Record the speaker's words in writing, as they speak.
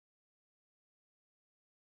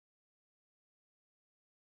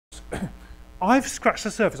I've scratched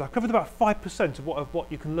the surface. I've covered about 5% of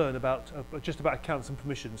what you can learn about just about accounts and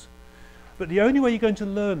permissions. But the only way you're going to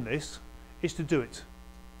learn this is to do it.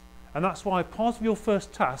 And that's why part of your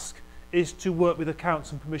first task is to work with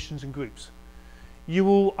accounts and permissions and groups.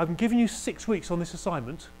 I'm giving you 6 weeks on this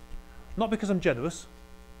assignment, not because I'm generous.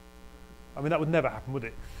 I mean, that would never happen, would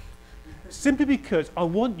it? Simply because I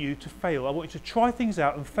want you to fail. I want you to try things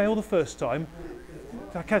out and fail the first time.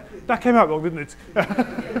 That came out wrong, didn't it?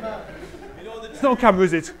 It's not on camera,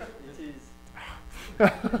 is it? It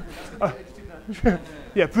is.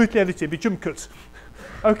 Yeah, brutally edited, be jump cuts.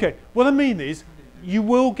 Okay, what I mean is, you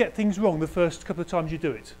will get things wrong the first couple of times you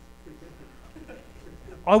do it.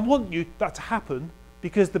 I want that to happen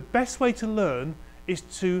because the best way to learn is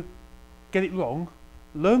to get it wrong,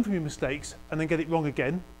 learn from your mistakes, and then get it wrong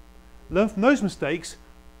again. Learn from those mistakes,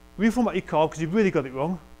 reformat your card because you've really got it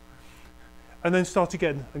wrong, and then start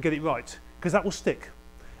again and get it right, because that will stick.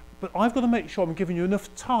 But I've got to make sure I'm giving you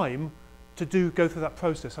enough time to go through that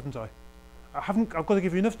process, haven't I? I've got to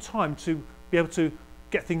give you enough time to be able to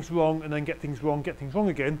get things wrong and then get things wrong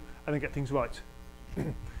again, and then get things right.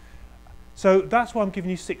 So that's why I'm giving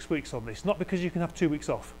you 6 weeks on this, not because you can have 2 weeks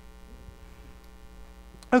off.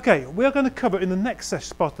 Okay, we are going to cover in the next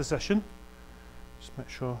part of the session, just make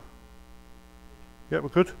sure, yeah, we're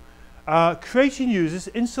good. Creating users,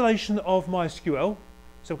 installation of MySQL.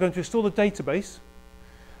 So we're going to install the database.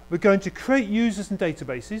 We're going to create users and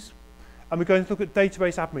databases, and we're going to look at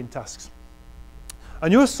database admin tasks.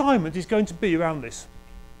 And your assignment is going to be around this.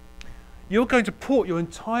 You're going to port your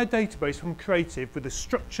entire database from Creative with the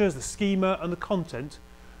structures, the schema, and the content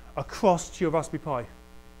across to your Raspberry Pi.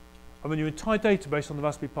 And run your entire database on the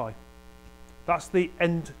Raspberry Pi. That's the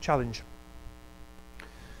end challenge.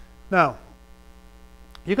 Now,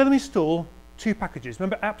 you're going to install 2 packages.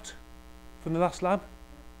 Remember apt from the last lab?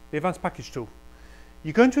 The advanced package tool.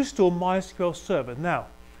 You're going to install MySQL Server. Now,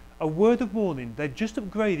 a word of warning, they've just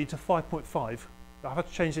upgraded to 5.5. I've had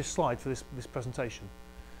to change this slide for this presentation.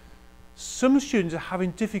 Some students are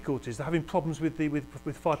having difficulties, they're having problems with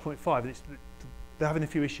 5.5, and they're having a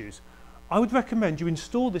few issues. I would recommend you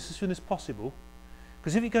install this as soon as possible,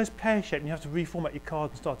 because if it goes pear-shaped and you have to reformat your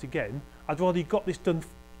card and start again, I'd rather you got this done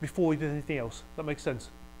before you do anything else. That makes sense?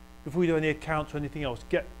 Before you do any accounts or anything else,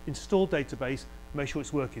 install database and make sure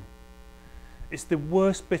it's working. It's the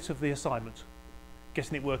worst bit of the assignment,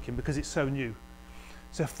 getting it working, because it's so new.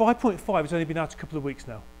 So 5.5 has only been out a couple of weeks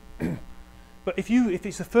now. But if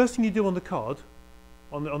it's the first thing you do on the card,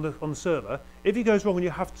 on the server, if it goes wrong and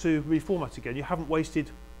you have to reformat again, you haven't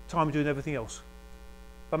wasted time doing everything else.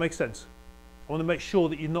 That makes sense? I want to make sure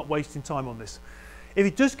that you're not wasting time on this. If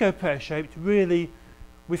it does go pear-shaped, really,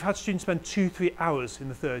 we've had students spend 2-3 hours in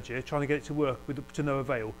the 3rd year trying to get it to work to no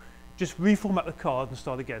avail. Just reformat the card and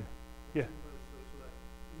start again. Yeah.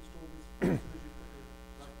 As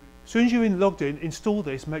soon as you're logged in, install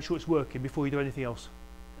this, make sure it's working before you do anything else.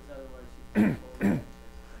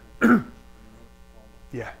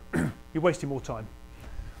 Yeah, you're wasting more time.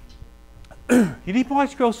 You need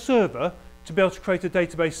MySQL Server to be able to create a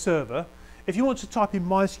database server. If you want to type in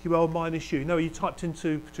MySQL -u, no, you typed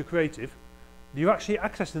into Creative, you're actually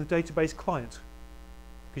accessing the database client,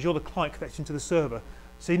 because you're the client connecting to the server.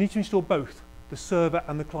 So you need to install both the server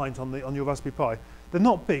and the client on your Raspberry Pi. They're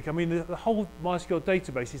not big. I mean, the whole MySQL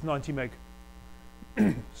database is 90 meg,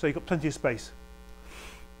 so you've got plenty of space.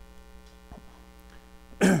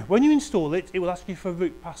 When you install it, it will ask you for a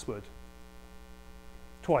root password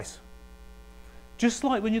twice. Just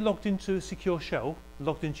like when you logged into a secure shell,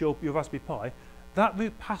 logged into your Raspberry Pi, that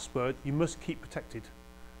root password you must keep protected.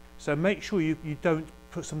 So make sure you don't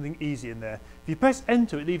put something easy in there. If you press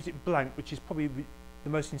enter, it leaves it blank, which is probably the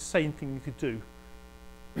most insane thing you could do.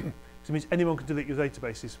 Because it means anyone can delete your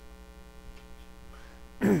databases.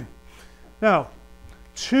 Now,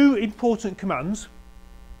 2 important commands.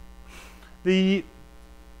 The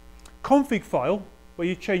config file, where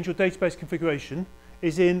you change your database configuration,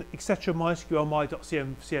 is in etc mysql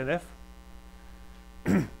my.cnf.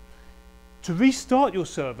 To restart your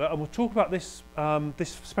server, and we'll talk about this,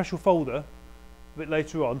 this special folder a bit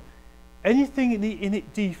later on, anything in the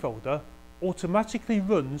init folder automatically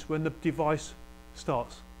runs when the device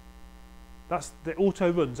starts. It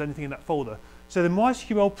auto runs anything in that folder. So the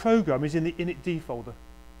MySQL program is in the init folder.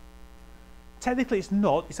 Technically it's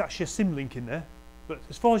not, it's actually a symlink in there, but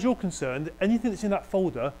as far as you're concerned, anything that's in that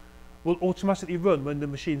folder will automatically run when the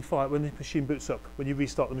machine boots up, when you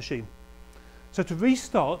restart the machine. So to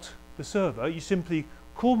restart the server, you simply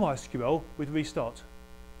call MySQL with restart,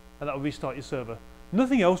 and that will restart your server.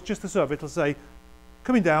 Nothing else, just the server. It'll say,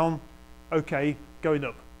 coming down, okay, going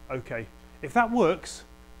up, okay. If that works,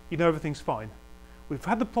 you know everything's fine. we've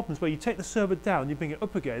had the problems where you take the server down, you bring it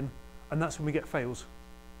up again, and that's when we get fails.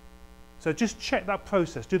 So just check that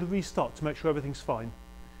process, do the restart to make sure everything's fine.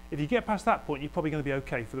 If you get past that point, you're probably going to be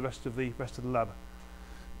okay for the rest of the lab.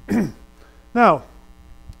 Now,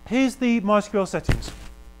 here's the MySQL settings.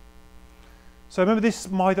 So remember this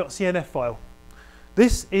my.cnf file.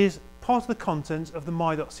 This is part of the content of the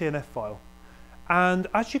my.cnf file. And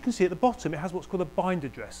as you can see at the bottom, it has what's called a bind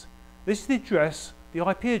address. This is the address, the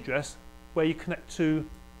IP address, where you connect to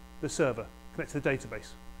the server, connect to the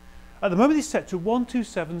database. At the moment it's set to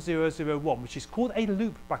 127.0.0.1, which is called a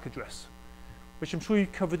loopback address, which I'm sure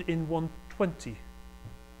you've covered in 120.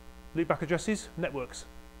 Loopback addresses, networks.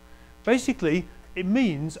 Basically, it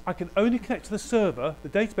means I can only connect to the server, the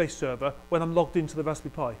database server, when I'm logged into the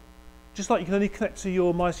Raspberry Pi. Just like you can only connect to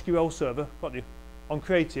your MySQL server, can't you, on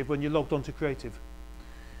Creative when you're logged onto Creative.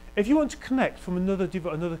 If you want to connect from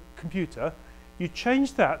another computer, you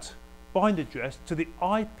change that bind address to the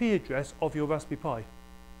IP address of your Raspberry Pi.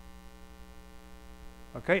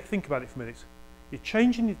 Okay, think about it for a minute. You're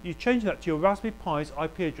changing that to your Raspberry Pi's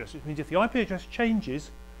IP address, which means if the IP address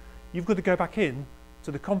changes, you've got to go back in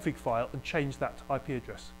to the config file and change that IP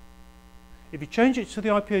address. If you change it to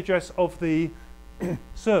the IP address of the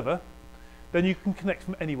server, then you can connect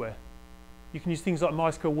from anywhere. You can use things like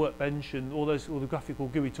MySQL Workbench and all the graphical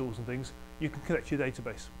GUI tools and things. You can connect to your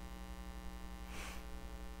database.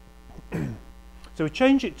 So we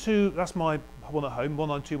change it to, that's my one at home,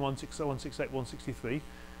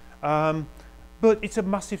 192.168.168.163. But it's a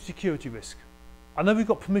massive security risk. I know we've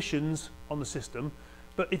got permissions on the system,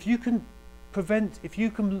 but if you can prevent, if you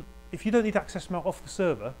don't need access from off the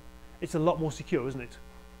server, it's a lot more secure, isn't it?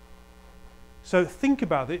 So think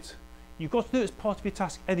about it. You've got to do it as part of your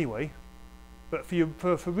task anyway, but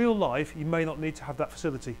for real life, you may not need to have that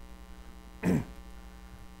facility.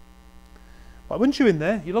 But once you're in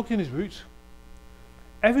there, you're logged in as root.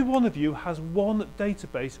 Every one of you has one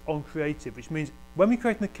database on Creative, which means when we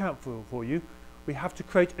create an account for you, we have to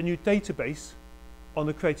create a new database on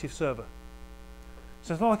the Creative server.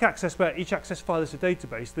 So it's not like Access where each Access file is a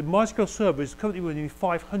database. The MySQL server is currently running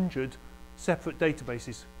 500 separate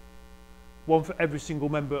databases, one for every single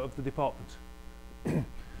member of the department.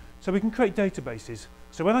 So we can create databases.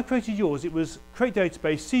 So when I created yours, it was create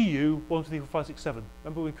database CU 1234567.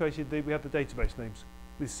 Remember we had the database names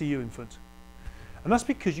with CU in front. And that's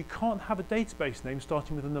because you can't have a database name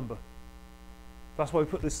starting with a number. That's why we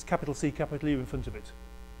put this capital C, capital U in front of it.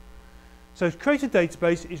 So to create a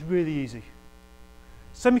database is really easy.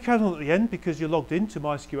 Semicolon at the end because you're logged into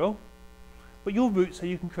MySQL, but your root so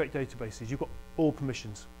you can create databases. You've got all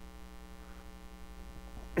permissions.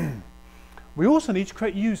 We also need to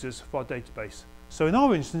create users for our database. So in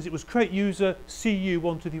our instance, it was create user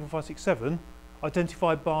CU123457,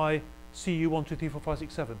 identified by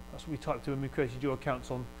CU123457. That's what we typed in when we created your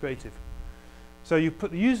accounts on Creative. So you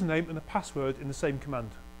put the username and the password in the same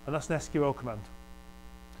command, and that's an SQL command.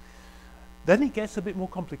 Then it gets a bit more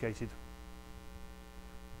complicated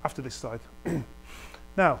after this slide.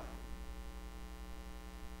 Now,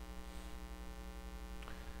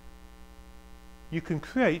 you can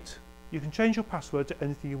change your password to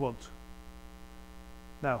anything you want.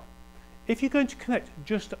 Now, if you're going to connect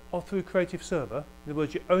just through Creative Server, in other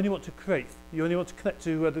words, you only want to connect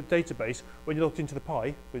to the database when you're logged into the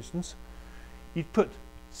Pi, for instance, you'd put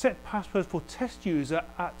set password for test user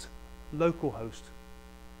at localhost.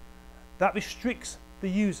 That restricts the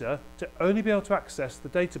user to only be able to access the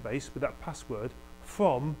database with that password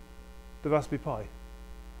from the Raspberry Pi.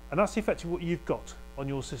 And that's effectively what you've got on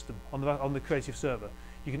your system, on the Creative Server.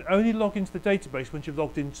 You can only log into the database once you've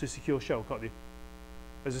logged into Secure Shell, can't you?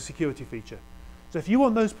 As a security feature. So if you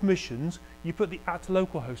want those permissions, you put the at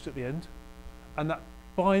localhost at the end, and that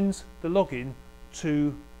binds the login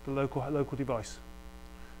to the local device.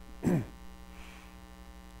 Okay,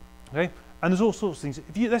 and there's all sorts of things.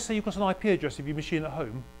 Let's say you've got an IP address of your machine at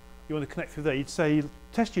home, you want to connect through there, you'd say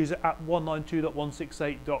test user at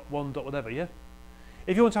 192.168.1. whatever, yeah?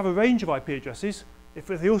 If you want to have a range of IP addresses, if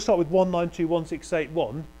they all start with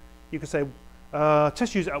 192.168.1, you can say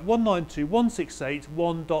test user at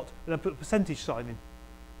 192.168.1. and then put a percentage sign in.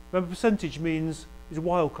 Remember, percentage means is a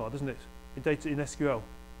wildcard, isn't it? In SQL.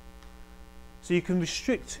 So you can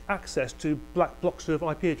restrict access to blocks of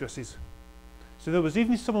IP addresses. So in other words,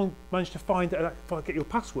 even if someone managed to get your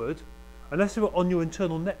password, unless they were on your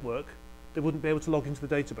internal network, they wouldn't be able to log into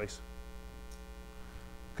the database.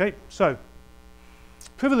 Okay, so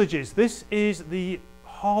privileges. This is the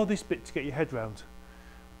hardest bit to get your head around.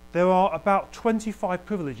 There are about 25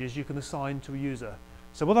 privileges you can assign to a user.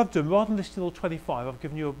 So what I've done, rather than listing all 25, I've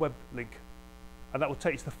given you a web link, and that will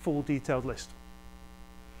take you to the full detailed list.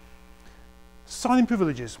 Signing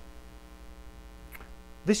privileges.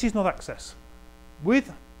 This is not access.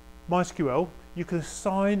 With MySQL, you can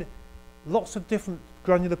assign lots of different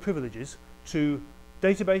granular privileges to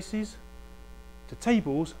databases, to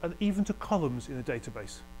tables, and even to columns in a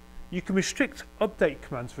database. You can restrict update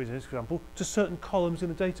commands, for example, to certain columns in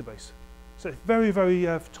a database. So it's very, very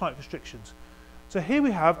tight restrictions. So here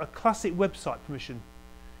we have a classic website permission.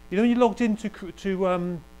 You know when you logged into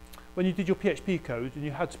when you did your PHP code and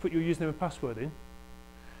you had to put your username and password in?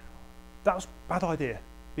 That was a bad idea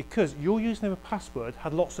because your username and password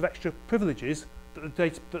had lots of extra privileges that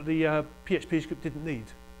the PHP script didn't need.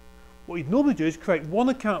 What you'd normally do is create one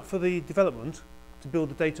account for the development to build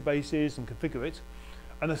the databases and configure it,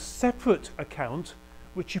 and a separate account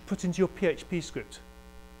which you put into your PHP script.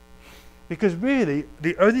 Because really,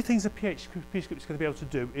 the only things a PHP script is going to be able to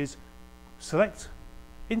do is select,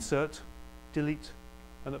 insert, delete,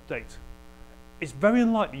 and update. It's very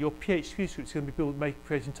unlikely your PHP script is going to be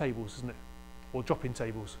creating tables, isn't it? Or dropping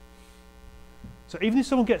tables. So even if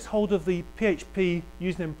someone gets hold of the PHP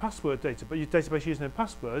username and password database username and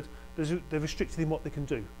password, they're restricted in what they can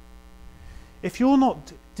do. If you're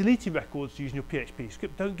not deleting records using your PHP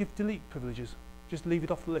script, don't give delete privileges. Just leave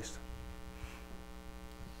it off the list.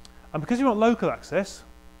 And because you want local access,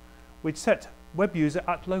 we'd set web user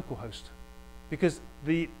at localhost, because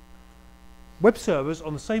the web server's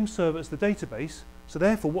on the same server as the database, so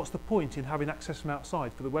therefore what's the point in having access from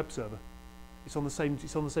outside for the web server? It's on the same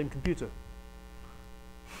computer.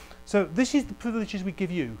 So this is the privileges we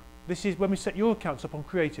give you. This is when we set your accounts up on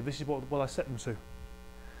Creative, this is what I set them to.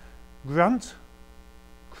 Grant,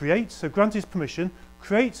 create, so grant is permission,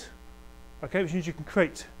 create, okay, which means you can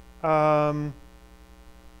create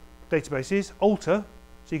databases, alter,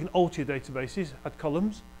 so you can alter your databases, add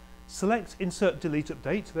columns, select, insert, delete,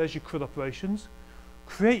 update, there's your CRUD operations,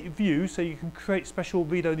 create views, so you can create special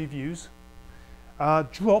read-only views,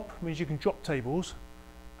 drop means you can drop tables,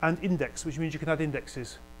 and index, which means you can add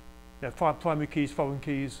indexes, primary keys, foreign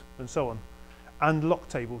keys, and so on, and lock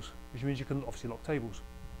tables, which means you can obviously lock tables.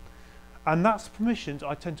 And that's permissions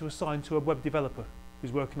I tend to assign to a web developer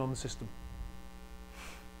who's working on the system.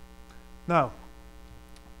 Now,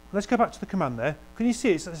 let's go back to the command there. Can you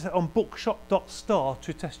see it's on bookshop.star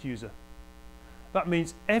to test user? That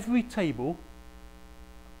means every table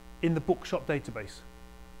in the bookshop database.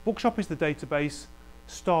 Bookshop is the database,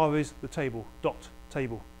 star is the table,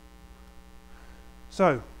 table.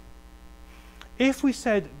 So, if we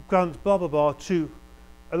said grant blah blah blah to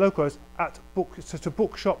a localhost to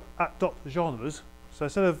bookshop at .genres, so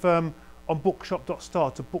instead of on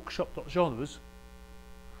bookshop.star to bookshop.genres,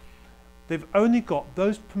 they've only got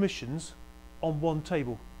those permissions on one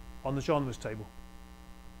table, on the genres table.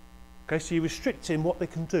 Okay, so you're restricting what they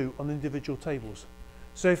can do on individual tables.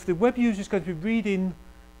 So if the web user is going to be reading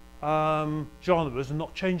genres and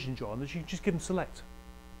not changing genres, you can just give them select.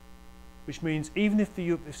 Which means even if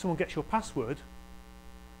someone gets your password,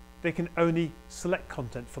 they can only select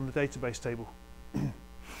content from the database table.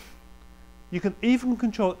 You can even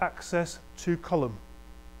control access to column.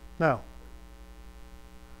 Now,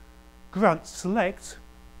 grant select,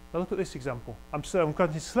 now look at this example. I'm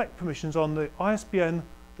granting select permissions on the ISBN,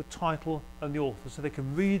 the title, and the author, so they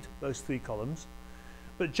can read those three columns.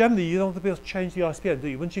 But generally, you don't want to be able to change the ISBN, do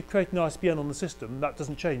you? Once you create an ISBN on the system, that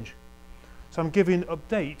doesn't change. So I'm giving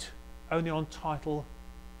update only on title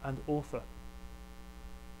and author.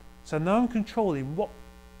 So now I'm controlling what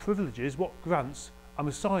privileges, what grants I'm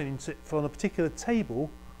assigning for a particular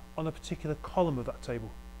table on a particular column of that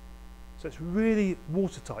table. So it's really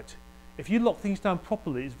watertight. If you lock things down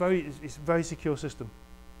properly, it's a very secure system.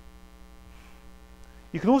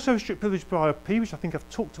 You can also restrict privilege by IP, which I think I've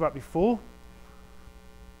talked about before.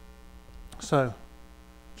 So,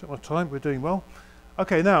 check my time, we're doing well.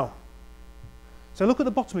 Okay, now, so look at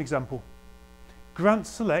the bottom example. Grant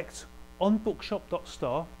select on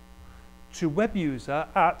bookshop.star to web user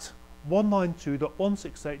at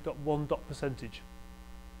 192.168.1%.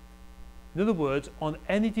 In other words, on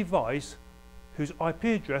any device whose IP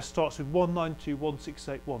address starts with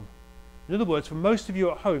 192.168.1. In other words, for most of you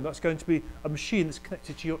at home, that's going to be a machine that's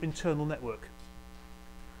connected to your internal network.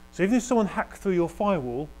 So even if someone hacked through your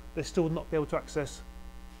firewall, they still would not be able to access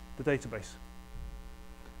the database.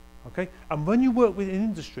 Okay? And when you work with an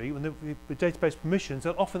industry, with database permissions,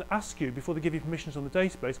 they'll often ask you, before they give you permissions on the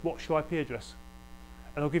database, what's your IP address?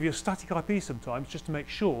 And they'll give you a static IP sometimes, just to make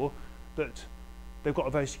sure that they've got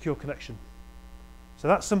a very secure connection. So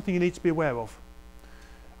that's something you need to be aware of.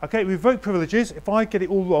 Okay, revoke privileges. If I get it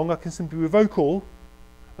all wrong, I can simply revoke all,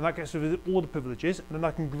 and that gets rid of all the privileges, and then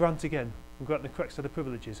I can grant again, and grant the correct set of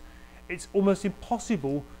privileges. It's almost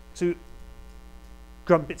impossible to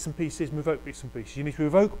grant bits and pieces, and revoke bits and pieces. You need to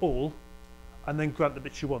revoke all and then grant the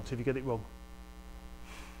bits you want if you get it wrong.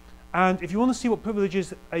 And if you want to see what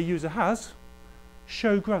privileges a user has,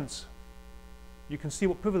 show grants. You can see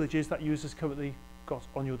what privileges that user's currently got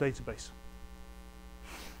on your database.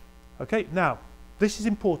 Okay, now, this is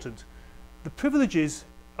important. The privileges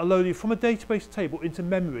are loaded from a database table into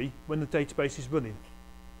memory when the database is running,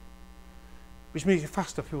 which means it's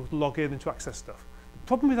faster for people to log in and to access stuff. The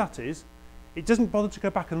problem with that is, it doesn't bother to go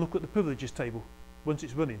back and look at the privileges table once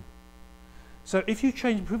it's running. So if you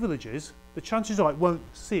change privileges, the chances are it won't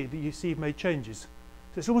see that you've made changes.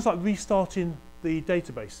 So it's almost like restarting the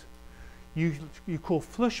database. You call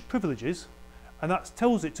flush privileges, and that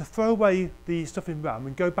tells it to throw away the stuff in RAM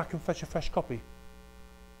and go back and fetch a fresh copy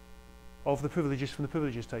of the privileges from the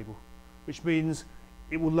privileges table, which means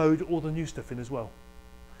it will load all the new stuff in as well.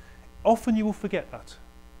 Often you will forget that.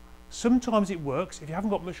 Sometimes it works. If you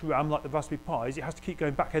haven't got much RAM like the Raspberry Pis, it has to keep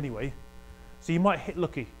going back anyway. So you might hit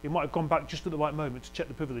lucky. It might have gone back just at the right moment to check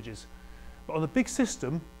the privileges. But on a big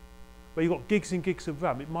system, where you've got gigs and gigs of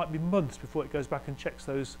RAM, it might be months before it goes back and checks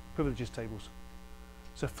those privileges tables.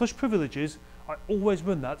 So flush privileges, I always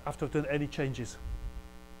run that after I've done any changes.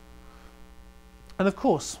 And of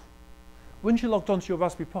course, once you're logged onto your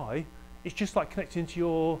Raspberry Pi, it's just like connecting to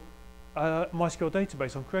your MySQL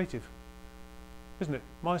database on Creative, isn't it?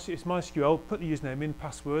 It's MySQL, put the username in,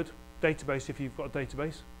 password, database if you've got a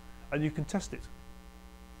database, and you can test it.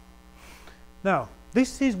 Now,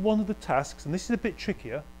 this is one of the tasks, and this is a bit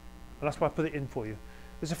trickier, and that's why I put it in for you.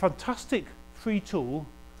 There's a fantastic free tool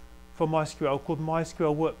for MySQL called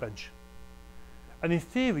MySQL Workbench. And in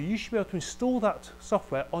theory, you should be able to install that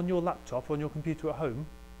software on your laptop, on your computer at home.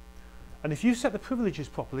 And if you set the privileges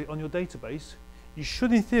properly on your database, you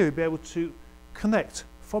should in theory be able to connect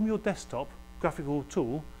from your desktop graphical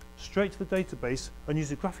tool straight to the database and use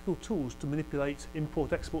the graphical tools to manipulate,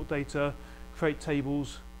 import, export data, create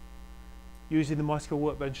tables using the MySQL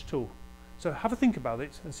Workbench tool. So have a think about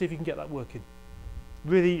it and see if you can get that working.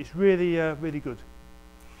 It's really good.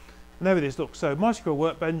 And there it is, look, so MySQL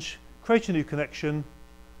Workbench, create a new connection,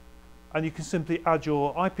 and you can simply add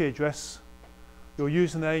your IP address, your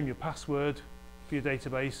username, your password for your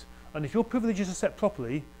database, and if your privileges are set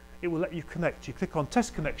properly, it will let you connect. You click on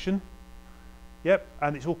test connection, yep,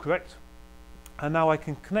 and it's all correct. And now I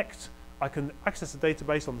can connect, I can access the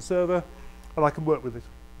database on the server, and I can work with it.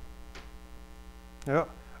 Yeah,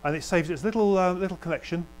 and it saves its little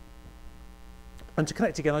connection. And to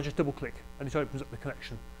connect again, I just double click, and it opens up the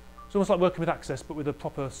connection. It's almost like working with Access, but with a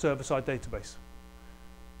proper server-side database.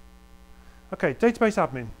 Okay, database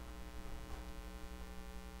admin.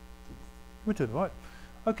 We're doing all right.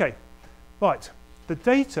 Okay, right. The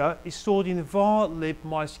data is stored in var lib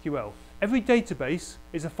MySQL. Every database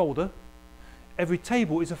is a folder. Every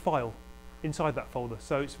table is a file inside that folder.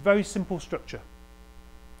 So it's a very simple structure.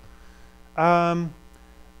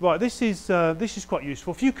 Right, this is quite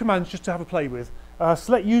useful. A few commands just to have a play with.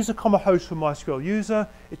 Select user, host from MySQL user.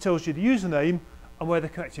 It tells you the username and where they're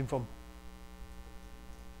connecting from.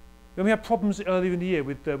 Then we had problems earlier in the year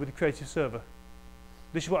with the creative server.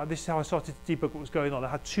 This is how I started to debug what was going on. I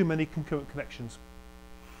had too many concurrent connections.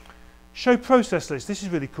 Show process list. This is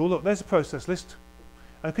really cool. Look, there's a process list.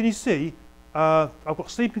 And can you see, I've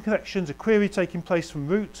got sleeping connections, a query taking place from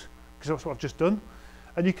root, because that's what I've just done.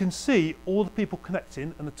 And you can see all the people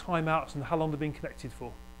connecting and the timeouts and how long they've been connected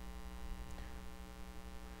for.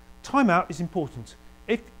 Timeout is important.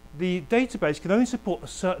 If the database can only support a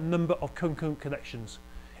certain number of concurrent connections.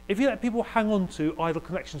 If you let people hang on to idle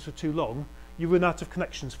connections for too long, you run out of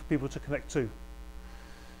connections for people to connect to.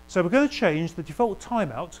 So we're going to change the default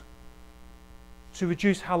timeout to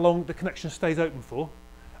reduce how long the connection stays open for,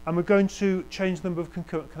 and we're going to change the number of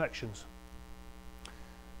concurrent connections.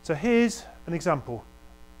 So here's an example.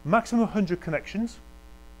 Maximum 100 connections.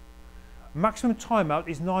 Maximum timeout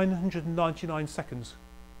is 999 seconds.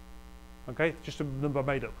 Okay, just a number I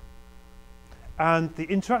made up. And the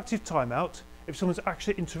interactive timeout, if someone's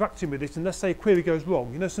actually interacting with it, and let's say a query goes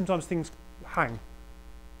wrong, you know sometimes things hang.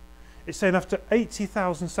 It's saying after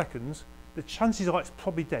 80,000 seconds, the chances are it's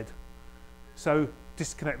probably dead. So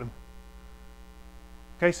disconnect them.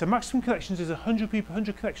 Okay, so maximum connections is 100 people,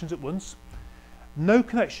 100 connections at once. No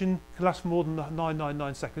connection can last for more than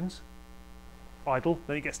 999 seconds. Idle,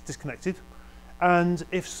 then it gets disconnected. And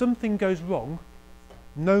if something goes wrong,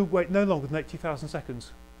 no longer than 80,000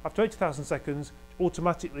 seconds. After 80,000 seconds,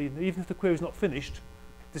 automatically, even if the query is not finished,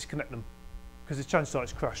 disconnect them, because the chances are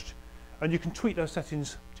it's crashed. And you can tweak those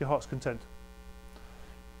settings to your heart's content.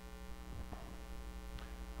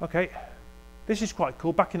 Okay, this is quite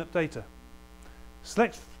cool, backing up data.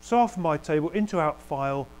 Select star from my table into out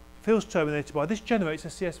file fields terminated by, this generates a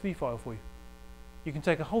CSV file for you. You can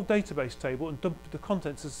take a whole database table and dump the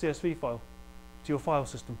contents as a CSV file to your file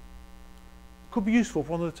system. Could be useful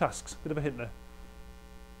for one of the tasks, bit of a hint there.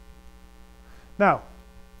 Now,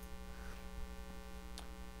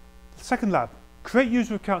 the second lab, create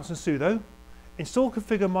user accounts in sudo, install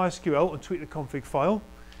configure MySQL and tweak the config file,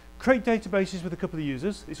 create databases with a couple of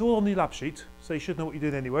users. It's all on the lab sheet, so you should know what you're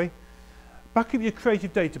doing anyway. Back up your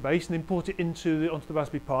creative database and import it onto the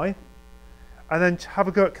Raspberry Pi, and then have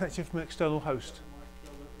a go at connecting from an external host.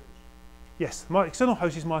 Yes, my external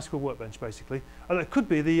host is MySQL Workbench basically, and it could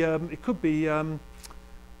be the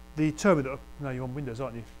terminal. No, you're on Windows,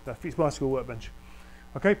 aren't you? It's MySQL Workbench.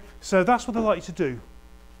 Okay, so that's what I'd like you to do.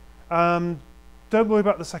 Don't worry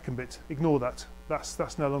about the second bit. Ignore that.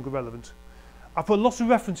 That's no longer relevant. I've put lots of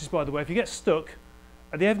references, by the way. If you get stuck,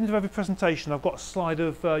 at the end of every presentation, I've got a slide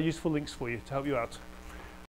of useful links for you to help you out.